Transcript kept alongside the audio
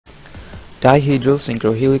Dihedral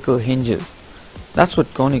synchro-helical hinges. That's what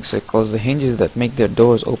Koenigsegg calls the hinges that make their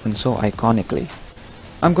doors open so iconically.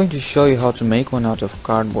 I'm going to show you how to make one out of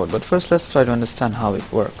cardboard, but first let's try to understand how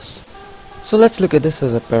it works. So let's look at this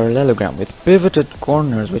as a parallelogram with pivoted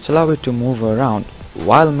corners which allow it to move around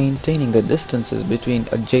while maintaining the distances between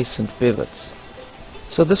adjacent pivots.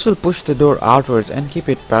 So this will push the door outwards and keep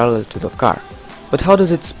it parallel to the car. But how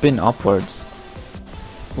does it spin upwards?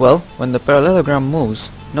 Well, when the parallelogram moves,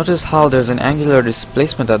 notice how there's an angular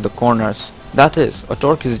displacement at the corners. That is, a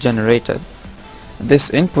torque is generated. This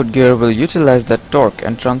input gear will utilize that torque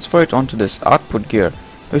and transfer it onto this output gear,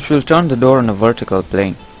 which will turn the door on a vertical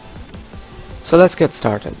plane. So let's get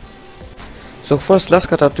started. So first let's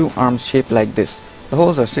cut out two arms shaped like this. The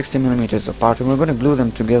holes are 60mm apart and we're going to glue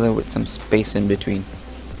them together with some space in between.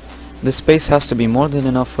 This space has to be more than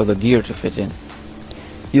enough for the gear to fit in.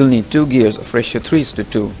 You'll need two gears of ratio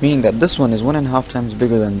 3:2, meaning that this one is 1.5 times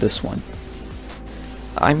bigger than this one.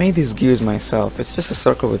 I made these gears myself. It's just a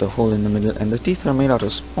circle with a hole in the middle and the teeth are made out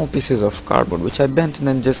of small pieces of cardboard which I bent and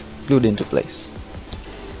then just glued into place.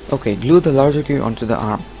 Okay, glue the larger gear onto the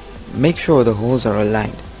arm. Make sure the holes are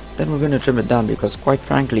aligned. Then we're going to trim it down because quite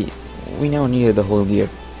frankly, we now needed the whole gear.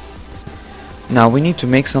 Now we need to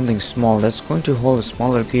make something small that's going to hold a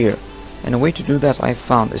smaller gear, and a way to do that I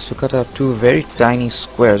found is to cut out two very tiny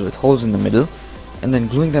squares with holes in the middle and then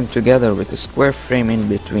gluing them together with a square frame in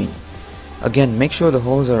between. Again, make sure the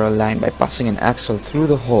holes are aligned by passing an axle through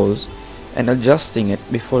the holes and adjusting it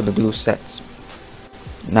before the glue sets.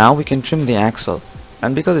 Now we can trim the axle,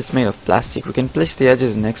 and because it's made of plastic we can place the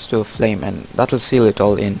edges next to a flame and that'll seal it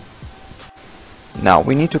all in. Now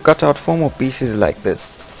we need to cut out 4 more pieces like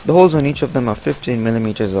this. The holes on each of them are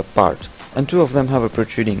 15mm apart and 2 of them have a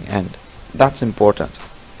protruding end. That's important.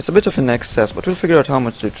 It's a bit of an excess, but we'll figure out how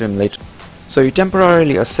much to trim later. So you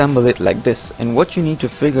temporarily assemble it like this, and what you need to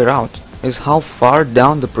figure out is how far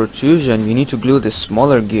down the protrusion you need to glue this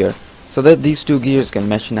smaller gear so that these two gears can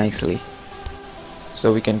mesh nicely.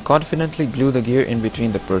 So we can confidently glue the gear in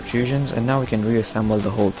between the protrusions, and now we can reassemble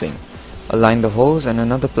the whole thing. Align the holes and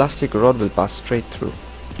another plastic rod will pass straight through.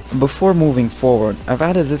 Before moving forward, I've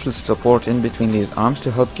added little support in between these arms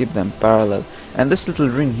to help keep them parallel, and this little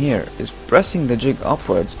ring here is pressing the jig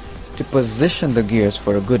upwards to position the gears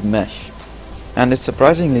for a good mesh. And it's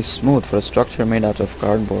surprisingly smooth for a structure made out of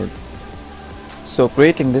cardboard. So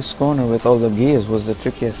creating this corner with all the gears was the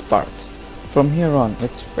trickiest part. From here on,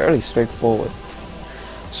 it's fairly straightforward.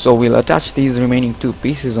 So we'll attach these remaining 2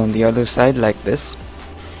 pieces on the other side like this,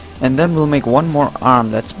 and then we'll make one more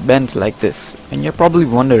arm that's bent like this. And you're probably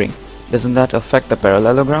wondering, doesn't that affect the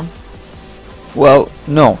parallelogram? Well,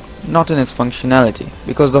 no, not in its functionality,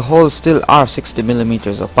 because the holes still are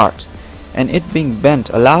 60mm apart, and it being bent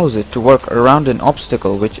allows it to work around an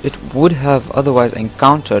obstacle which it would have otherwise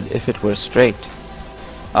encountered if it were straight.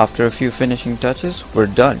 After a few finishing touches, we're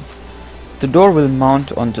done. The door will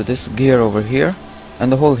mount onto this gear over here,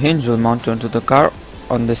 and the whole hinge will mount onto the car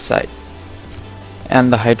on this side.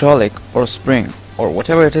 And the hydraulic or spring or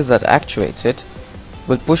whatever it is that actuates it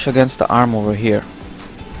will push against the arm over here.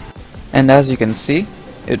 And as you can see,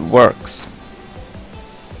 it works.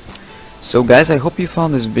 So guys, I hope you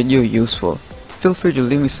found this video useful. Feel free to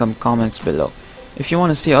leave me some comments below. If you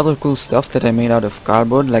want to see other cool stuff that I made out of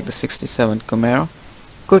cardboard like the 67 Camaro,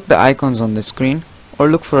 click the icons on the screen or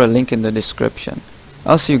look for a link in the description.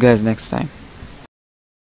 I'll see you guys next time.